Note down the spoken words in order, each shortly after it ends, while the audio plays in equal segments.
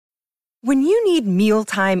When you need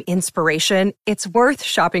mealtime inspiration, it's worth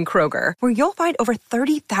shopping Kroger, where you'll find over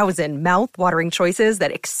 30,000 mouth-watering choices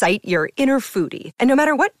that excite your inner foodie. And no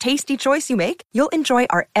matter what tasty choice you make, you'll enjoy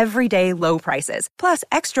our everyday low prices, plus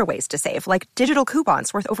extra ways to save, like digital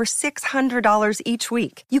coupons worth over $600 each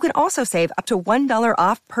week. You can also save up to $1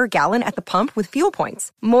 off per gallon at the pump with fuel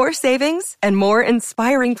points. More savings and more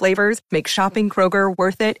inspiring flavors make shopping Kroger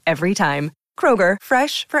worth it every time. Kroger,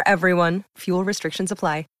 fresh for everyone. Fuel restrictions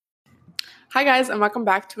apply. Hi guys, and welcome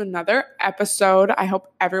back to another episode. I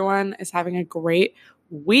hope everyone is having a great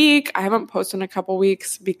week. I haven't posted in a couple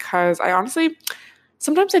weeks because I honestly,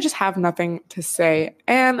 sometimes I just have nothing to say.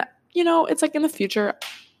 And, you know, it's like in the future,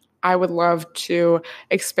 I would love to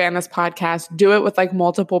expand this podcast, do it with like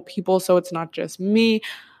multiple people so it's not just me.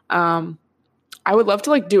 I would love to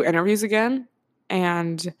like do interviews again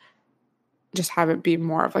and just have it be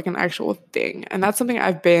more of like an actual thing. And that's something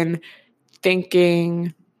I've been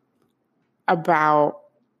thinking about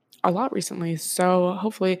a lot recently. So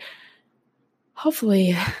hopefully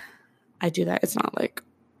I do that. It's not like,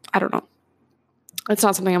 I don't know. It's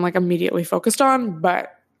not something I'm like immediately focused on,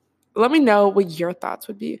 but let me know what your thoughts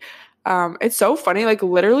would be. It's so funny. Like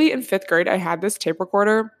literally in 5th grade, I had this tape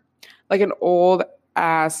recorder, like an old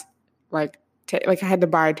ass, like I had to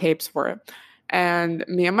buy tapes for it. And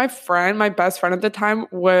me and my best friend at the time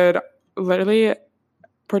would literally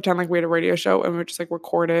pretend like we had a radio show and we would just like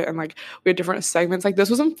record it, and like we had different segments. Like this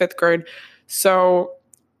was in 5th grade. So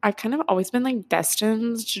I've kind of always been like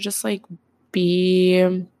destined to just like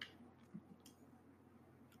be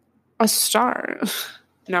a star.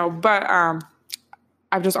 No, but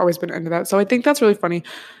I've just always been into that. So I think that's really funny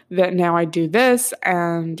that now I do this,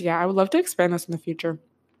 and yeah, I would love to expand this in the future.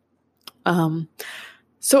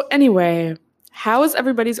 So anyway, how is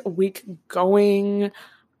everybody's week going?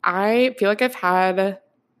 I feel like I've had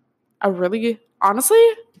a really, honestly,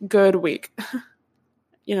 good week.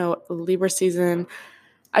 You know, Libra season.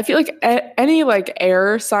 I feel like any like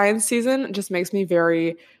air sign season just makes me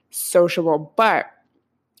very sociable. But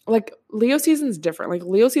like Leo season's different. Like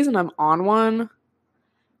Leo season, I'm on one.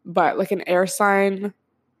 But like an air sign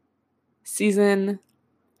season,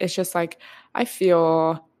 it's just like I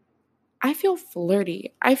feel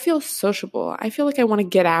flirty. I feel sociable. I feel like I want to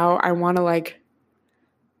get out. I want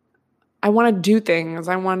to do things.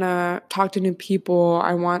 I want to talk to new people.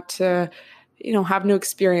 I want to, you know, have new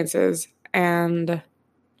experiences. And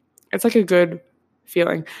it's like a good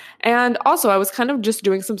feeling. And also, I was kind of just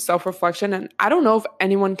doing some self-reflection. And I don't know if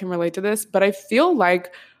anyone can relate to this, but I feel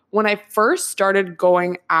like when I first started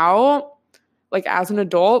going out, like as an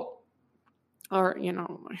adult, or, you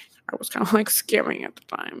know, I was kind of like scamming at the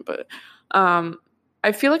time, but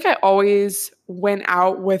I feel like I always went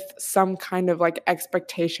out with some kind of like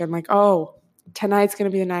expectation, like, oh, tonight's going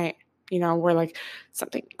to be the night, you know, where like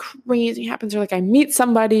something crazy happens, or like I meet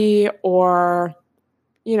somebody, or,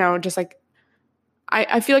 you know, just like,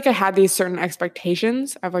 I feel like I had these certain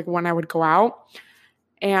expectations of like when I would go out,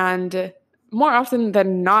 and more often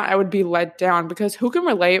than not, I would be let down, because who can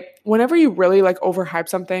relate whenever you really like overhype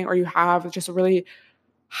something, or you have just really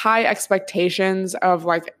high expectations of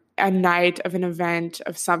like a night, of an event,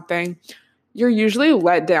 of something, you're usually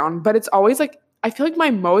let down. But it's always like, I feel like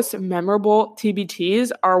my most memorable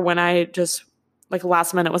TBTs are when I just like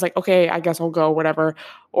last minute was like, okay, I guess I'll go, whatever.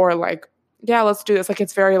 Or like, yeah, let's do this. Like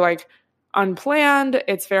it's very like unplanned.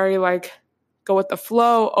 It's very like go with the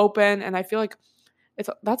flow, open. And I feel like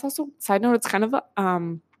that's also, side note, it's kind of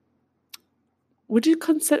would you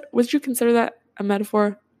consider that a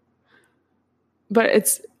metaphor? But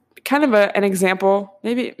it's kind of an example,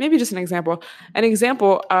 maybe just an example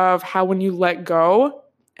of how when you let go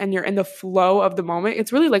and you're in the flow of the moment,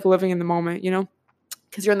 it's really like living in the moment, you know,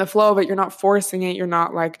 because you're in the flow of it. You're not forcing it. You're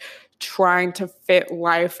not like trying to fit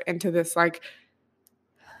life into this, like,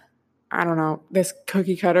 I don't know, this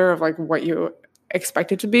cookie cutter of like what you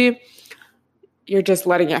expect it to be. You're just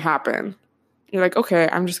letting it happen. You're like, okay,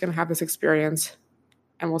 I'm just going to have this experience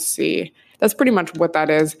and we'll see. That's pretty much what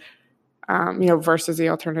that is. You know, versus the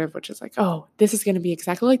alternative, which is like, oh, this is going to be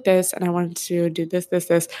exactly like this, and I wanted to do this.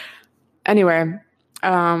 Anyway,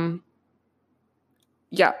 yeah.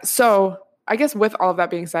 So I guess with all of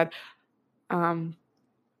that being said,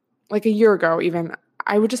 like a year ago, even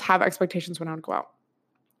I would just have expectations when I would go out,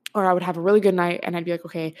 or I would have a really good night, and I'd be like,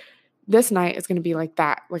 okay, this night is going to be like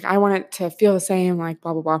that. Like I want it to feel the same, like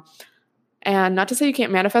blah blah blah. And not to say you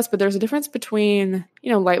can't manifest, but there's a difference between,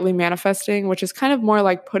 you know, lightly manifesting, which is kind of more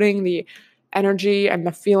like putting the energy and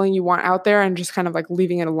the feeling you want out there and just kind of like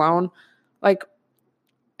leaving it alone. Like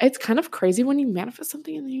it's kind of crazy when you manifest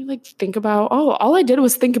something and then you like think about, oh, all I did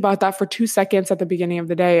was think about that for 2 seconds at the beginning of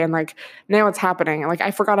the day. And like now it's happening. And like, I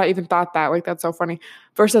forgot I even thought that. Like, that's so funny.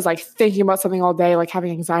 Versus like thinking about something all day, like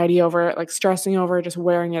having anxiety over it, like stressing over it, just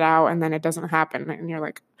wearing it out. And then it doesn't happen. And you're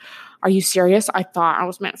like, are you serious? I thought I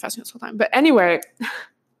was manifesting this whole time. But anyway,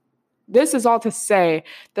 this is all to say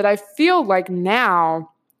that I feel like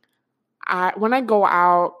now when I go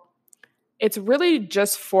out, it's really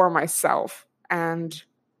just for myself and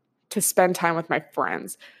to spend time with my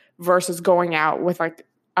friends versus going out with like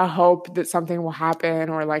a hope that something will happen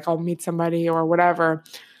or like I'll meet somebody or whatever.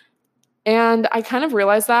 And I kind of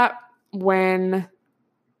realized that I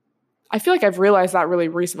feel like I've realized that really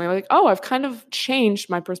recently, like, oh, I've kind of changed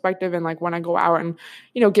my perspective. And like when I go out and,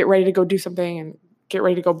 get ready to go do something and get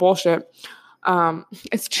ready to go bullshit,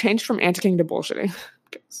 it's changed from anticing to bullshitting.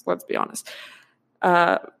 Let's be honest.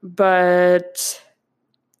 But,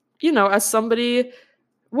 as somebody,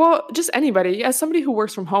 well, just anybody, as somebody who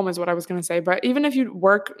works from home is what I was going to say. But even if you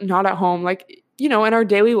work not at home, like, in our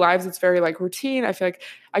daily lives, it's very like routine. I feel like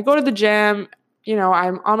I go to the gym,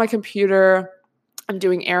 I'm on my computer, I'm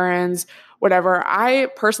doing errands, whatever. I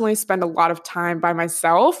personally spend a lot of time by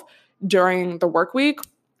myself during the work week,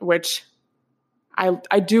 which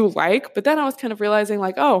I do like. But then I was kind of realizing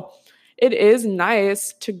like, oh, it is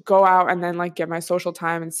nice to go out and then like get my social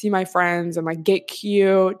time and see my friends and like get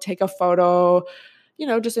cute, take a photo,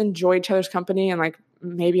 just enjoy each other's company. And like,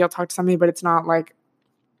 maybe I'll talk to somebody, but it's not like,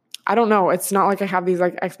 I don't know. It's not like I have these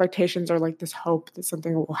like expectations or like this hope that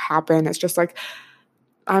something will happen. It's just like,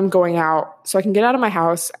 I'm going out so I can get out of my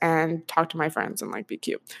house and talk to my friends and like be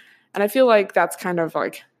cute. And I feel like that's kind of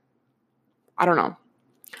like, I don't know.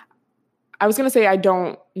 I was going to say, I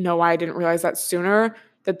don't know why I didn't realize that sooner,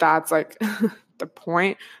 that's like the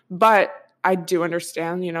point. But I do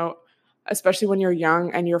understand, especially when you're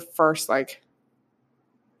young and you're first like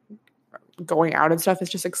going out and stuff, it's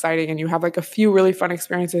just exciting and you have like a few really fun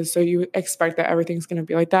experiences, so you expect that everything's going to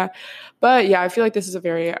be like that. But yeah, I feel like this is a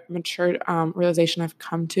very matured realization I've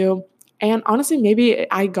come to. And honestly, maybe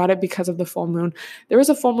I got it because of the full moon. There was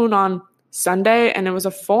a full moon on Sunday and it was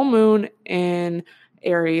a full moon in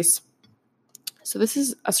Aries. So this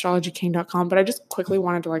is astrologyking.com, but I just quickly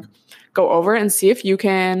wanted to like go over it and see if you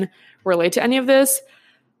can relate to any of this.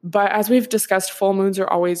 But as we've discussed, full moons are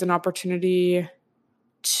always an opportunity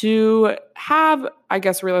to have, I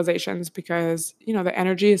guess, realizations because, the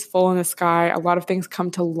energy is full in the sky. A lot of things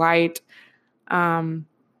come to light.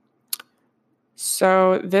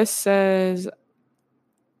 So this says,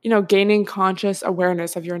 gaining conscious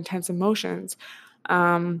awareness of your intense emotions.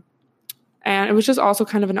 And it was just also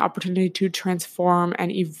kind of an opportunity to transform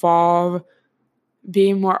and evolve,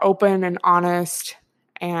 being more open and honest.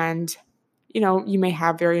 And, you may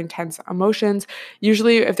have very intense emotions.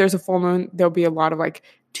 Usually if there's a full moon, there'll be a lot of like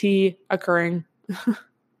tea occurring.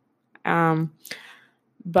 But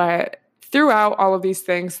throughout all of these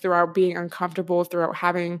things, throughout being uncomfortable, throughout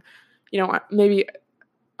having, maybe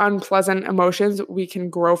unpleasant emotions, we can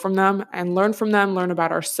grow from them and learn from them, learn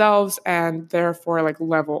about ourselves, and therefore like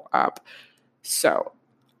level up. So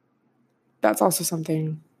that's also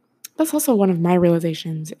one of my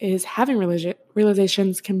realizations, is having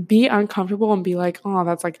realizations can be uncomfortable and be like, oh,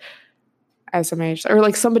 that's like SMH, or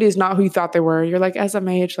like somebody is not who you thought they were. You're like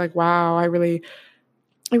SMH, like, wow, I really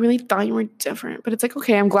thought you were different. But it's like,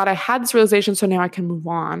 okay, I'm glad I had this realization, so now I can move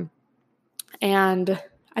on. And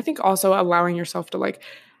I think also allowing yourself to like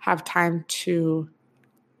have time to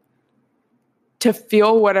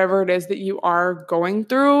feel whatever it is that you are going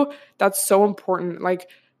through, that's so important. Like,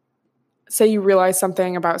 say you realize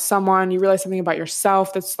something about someone, you realize something about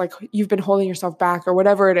yourself that's like you've been holding yourself back or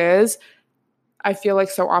whatever it is. I feel like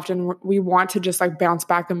so often we want to just like bounce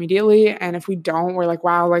back immediately. And if we don't, we're like,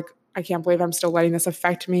 wow, like, I can't believe I'm still letting this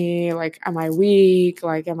affect me. Like, am I weak?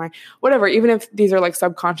 Like, am I whatever? Even if these are like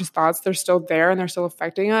subconscious thoughts, they're still there and they're still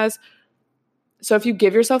affecting us. So if you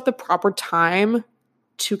give yourself the proper time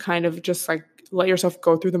to kind of just like let yourself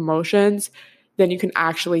go through the motions, then you can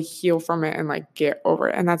actually heal from it and like get over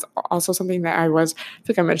it. And that's also something that I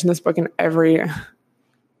think I mentioned this book in every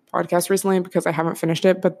podcast recently because I haven't finished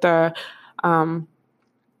it, but wow,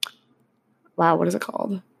 what is it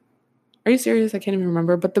called? Are you serious? I can't even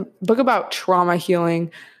remember. But the book about trauma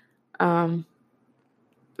healing, The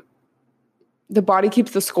Body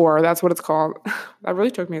Keeps the Score. That's what it's called. That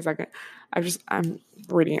really took me a second. I'm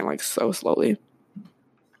reading it like so slowly.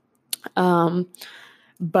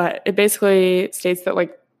 But it basically states that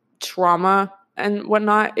like trauma and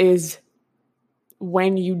whatnot is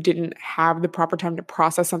when you didn't have the proper time to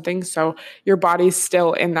process something. So your body's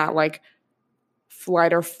still in that like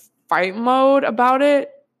flight or fight mode about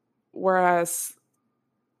it. Whereas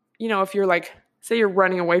if you're like, say you're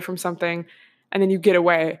running away from something and then you get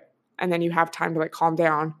away and then you have time to like calm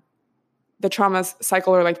down, the trauma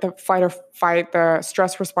cycle or like the fight or fight, the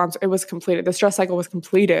stress response, it was completed. The stress cycle was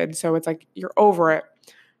completed. So it's like you're over it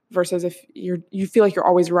versus if you feel like you're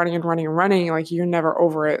always running and running and running, like you're never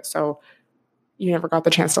over it. So you never got the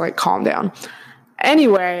chance to like calm down.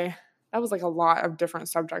 Anyway, that was like a lot of different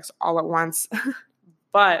subjects all at once.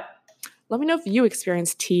 But let me know if you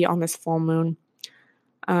experienced tea on this full moon.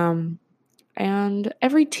 And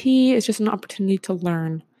every tea is just an opportunity to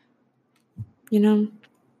learn,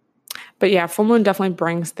 But yeah, full moon definitely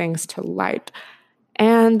brings things to light.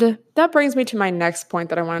 And that brings me to my next point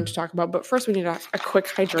that I wanted to talk about. But first, we need a quick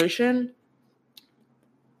hydration.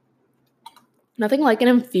 Nothing like an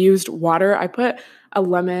infused water. I put a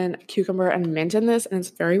lemon, cucumber, and mint in this, and it's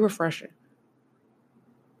very refreshing.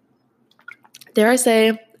 Dare I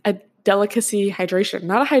say, a delicacy hydration.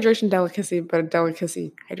 Not a hydration delicacy, but a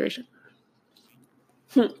delicacy hydration.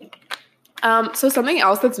 So something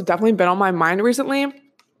else that's definitely been on my mind recently,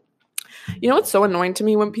 it's so annoying to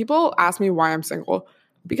me when people ask me why I'm single,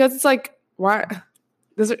 because it's like, why?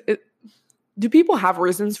 Do people have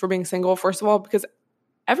reasons for being single, first of all? Because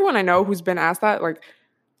everyone I know who's been asked that, like,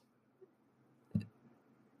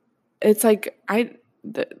 it's like,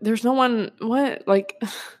 there's no one, what? Like,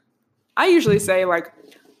 I usually say, like,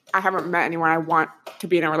 I haven't met anyone I want to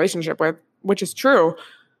be in a relationship with, which is true.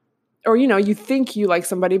 Or, you think you like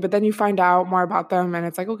somebody, but then you find out more about them and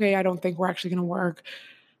it's like, okay, I don't think we're actually going to work.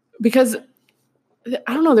 Because,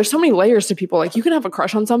 I don't know, there's so many layers to people. Like, you can have a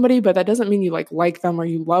crush on somebody, but that doesn't mean you like them or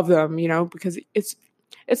you love them, because it's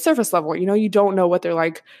surface level. You don't know what they're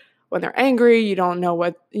like when they're angry. You don't know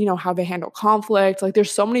what, how they handle conflict. Like,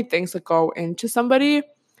 there's so many things that go into somebody.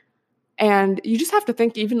 And you just have to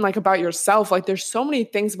think even like about yourself. Like, there's so many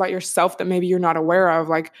things about yourself that maybe you're not aware of.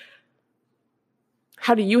 Like,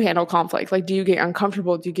 how do you handle conflict? Like, do you get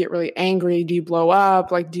uncomfortable? Do you get really angry? Do you blow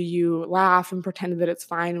up? Like, do you laugh and pretend that it's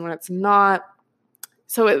fine when it's not?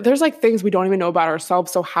 So there's like things we don't even know about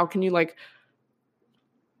ourselves. So how can you like,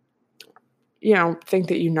 think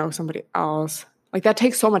that you know somebody else? Like, that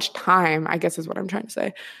takes so much time, I guess is what I'm trying to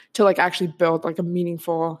say, to like actually build like a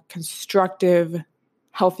meaningful, constructive,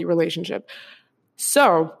 healthy relationship.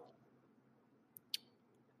 So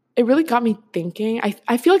it really got me thinking.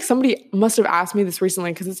 I feel like somebody must have asked me this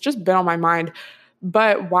recently because it's just been on my mind.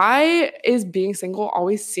 But why is being single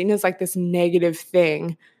always seen as like this negative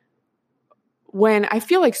thing when I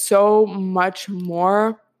feel like so much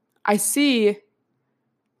more I see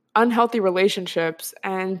unhealthy relationships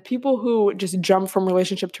and people who just jump from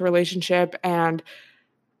relationship to relationship and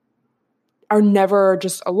are never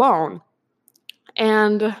just alone.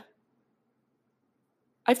 And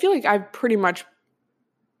I feel like I've pretty much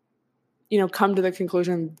come to the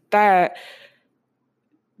conclusion that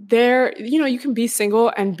you can be single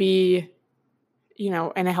and be, in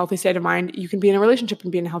a healthy state of mind. You can be in a relationship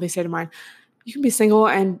and be in a healthy state of mind. You can be single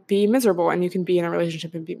and be miserable, and you can be in a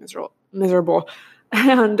relationship and be miserable.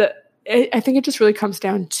 And I think it just really comes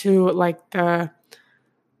down to like the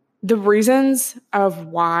reasons of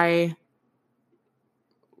why,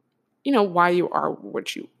 why you are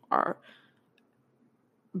what you are.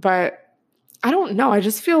 But I don't know. I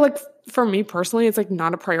just feel like for me personally, it's like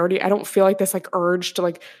not a priority. I don't feel like this like urge to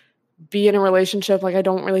like be in a relationship. Like, I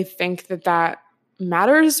don't really think that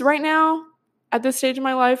matters right now at this stage of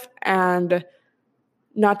my life. And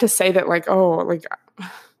not to say that like, oh, like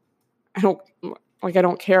I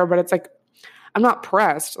don't care, but it's like, I'm not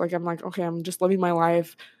pressed. Like, I'm like, okay, I'm just living my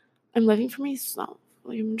life. I'm living for myself.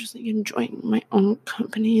 Like, I'm just like enjoying my own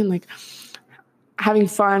company and like having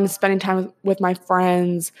fun, spending time with my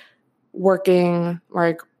friends, working.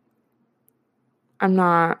 Like, I'm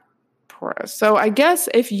not pressed. So I guess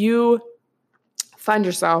if you find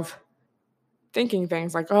yourself thinking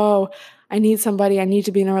things like, oh, I need somebody, I need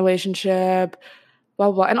to be in a relationship,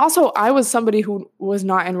 blah, blah. And also, I was somebody who was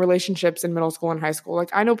not in relationships in middle school and high school.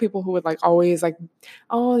 Like, I know people who would like always like,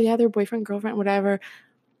 oh yeah, their boyfriend, girlfriend, whatever.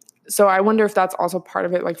 So I wonder if that's also part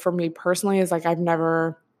of it. Like, for me personally, is like I'm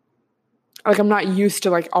not used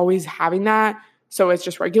to like always having that. So it's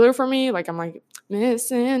just regular for me. Like, I'm like,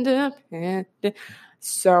 Miss Independent.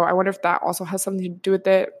 So I wonder if that also has something to do with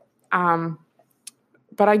it.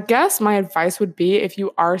 But I guess my advice would be, if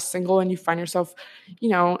you are single and you find yourself,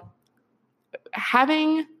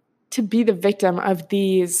 having to be the victim of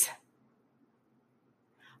these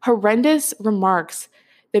horrendous remarks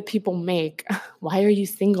that people make. Why are you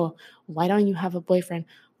single? Why don't you have a boyfriend?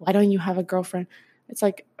 Why don't you have a girlfriend? It's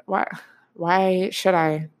like, why should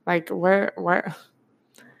I? Like, where?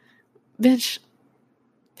 Bitch,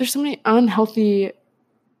 there's so many unhealthy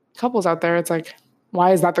couples out there. It's like,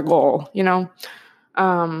 why is that the goal,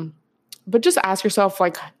 But just ask yourself,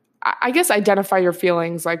 like, I guess identify your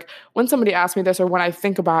feelings. Like when somebody asks me this or when I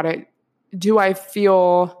think about it, do I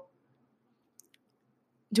feel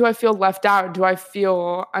left out? Do I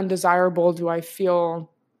feel undesirable? Do I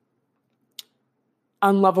feel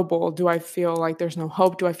unlovable? Do I feel like there's no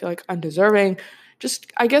hope? Do I feel like undeserving?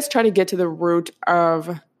 Just, I guess, try to get to the root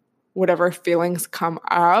of whatever feelings come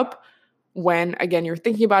up when, again, you're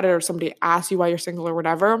thinking about it or somebody asks you why you're single or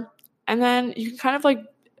whatever. And then you can kind of like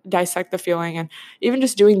dissect the feeling. And even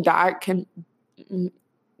just doing that can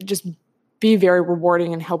just be very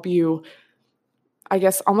rewarding and help you, I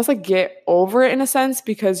guess, almost like get over it in a sense,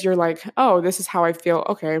 because you're like, oh, this is how I feel.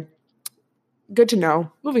 Okay, good to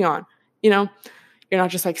know. Moving on. You're not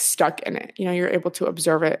just like stuck in it. You're able to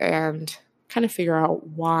observe it and kind of figure out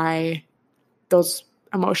why those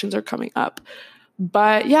emotions are coming up.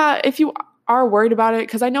 But yeah, if you are worried about it,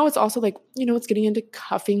 because I know it's also like, it's getting into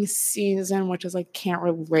cuffing season, which is like, can't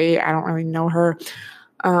relate. I don't really know her.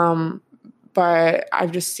 But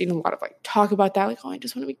I've just seen a lot of like talk about that. Like, oh, I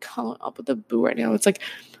just want to be cuddling up with a boo right now. It's like,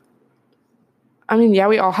 I mean, yeah,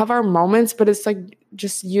 we all have our moments, but it's like,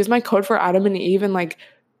 just use my code for Adam and Eve and like,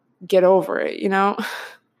 get over it,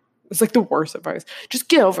 It's like the worst advice. Just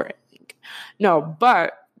get over it. No,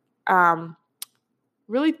 but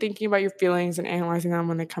really thinking about your feelings and analyzing them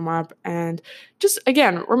when they come up, and just,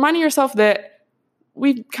 again, reminding yourself that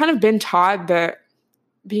we've kind of been taught that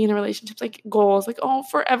being in a relationship is like goals, like, oh,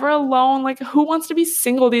 forever alone. Like, who wants to be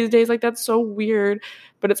single these days? Like, that's so weird.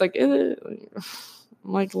 But it's like,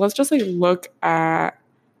 like, let's just look at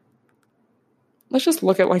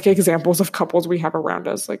like examples of couples we have around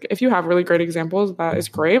us. Like, if you have really great examples, that is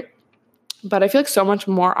great. But I feel like so much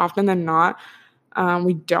more often than not,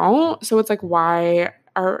 we don't. So it's like,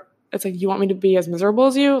 it's like, you want me to be as miserable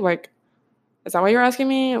as you? Like, is that why you're asking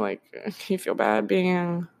me? Like, can you feel bad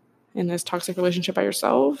being in this toxic relationship by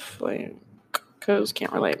yourself? Like, because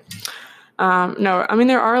can't relate. No, I mean,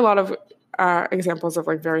 there are a lot of examples of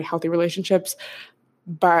like very healthy relationships,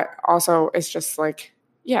 but also it's just like,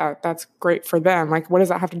 yeah, that's great for them. Like, what does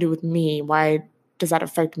that have to do with me? Why does that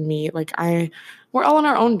affect me? Like, we're all on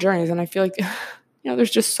our own journeys, and I feel like,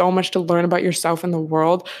 there's just so much to learn about yourself and the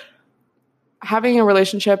world. Having a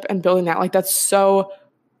relationship and building that, like, that's such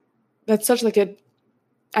like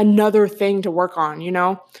another thing to work on,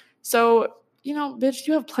 So, bitch,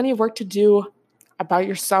 you have plenty of work to do about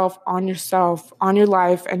yourself, on your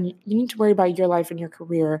life, and you need to worry about your life and your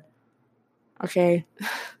career, okay,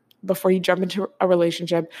 before you jump into a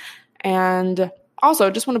relationship. And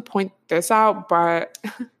also, just want to point this out, but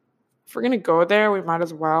if we're going to go there, we might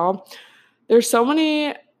as well. There's so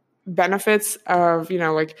many benefits of,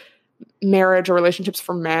 like marriage or relationships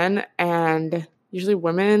for men, and usually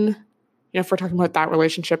women, if we're talking about that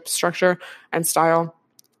relationship structure and style,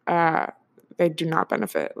 they do not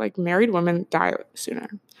benefit. Like, married women die sooner.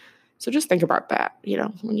 So just think about that,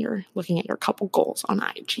 when you're looking at your couple goals on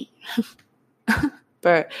IG.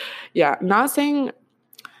 But yeah, I'm not saying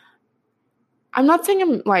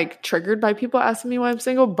I'm like triggered by people asking me why I'm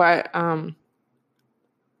single, but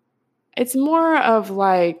it's more of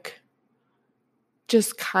like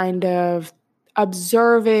just kind of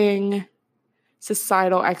observing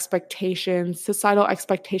societal expectations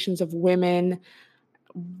of women.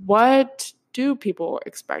 What do people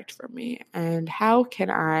expect from me? And how can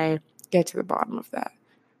I get to the bottom of that?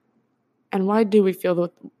 And why do we feel the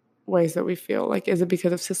ways that we feel? Like, is it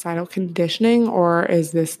because of societal conditioning, or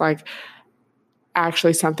is this like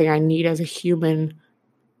actually something I need as a human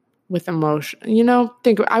with emotion?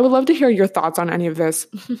 I would love to hear your thoughts on any of this.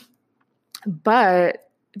 But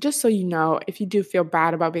just so you know, if you do feel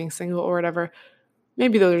bad about being single or whatever,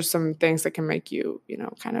 maybe those are some things that can make you,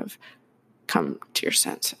 kind of come to your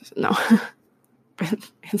senses. No, but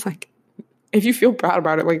it's like, if you feel bad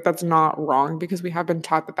about it, like, that's not wrong, because we have been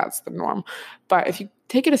taught that that's the norm. But if you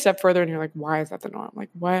take it a step further and you're like, why is that the norm? Like,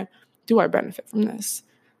 what do I benefit from this?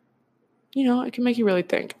 It can make you really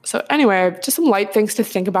think. So anyway, just some light things to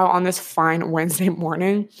think about on this fine Wednesday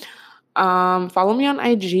morning. Follow me on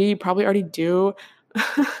IG. You probably already do.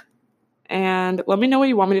 And let me know what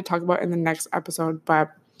you want me to talk about in the next episode.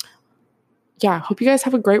 But yeah, hope you guys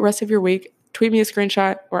have a great rest of your week. Tweet me a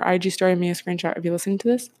screenshot or IG story me a screenshot if you're listening to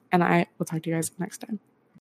this. And I will talk to you guys next time.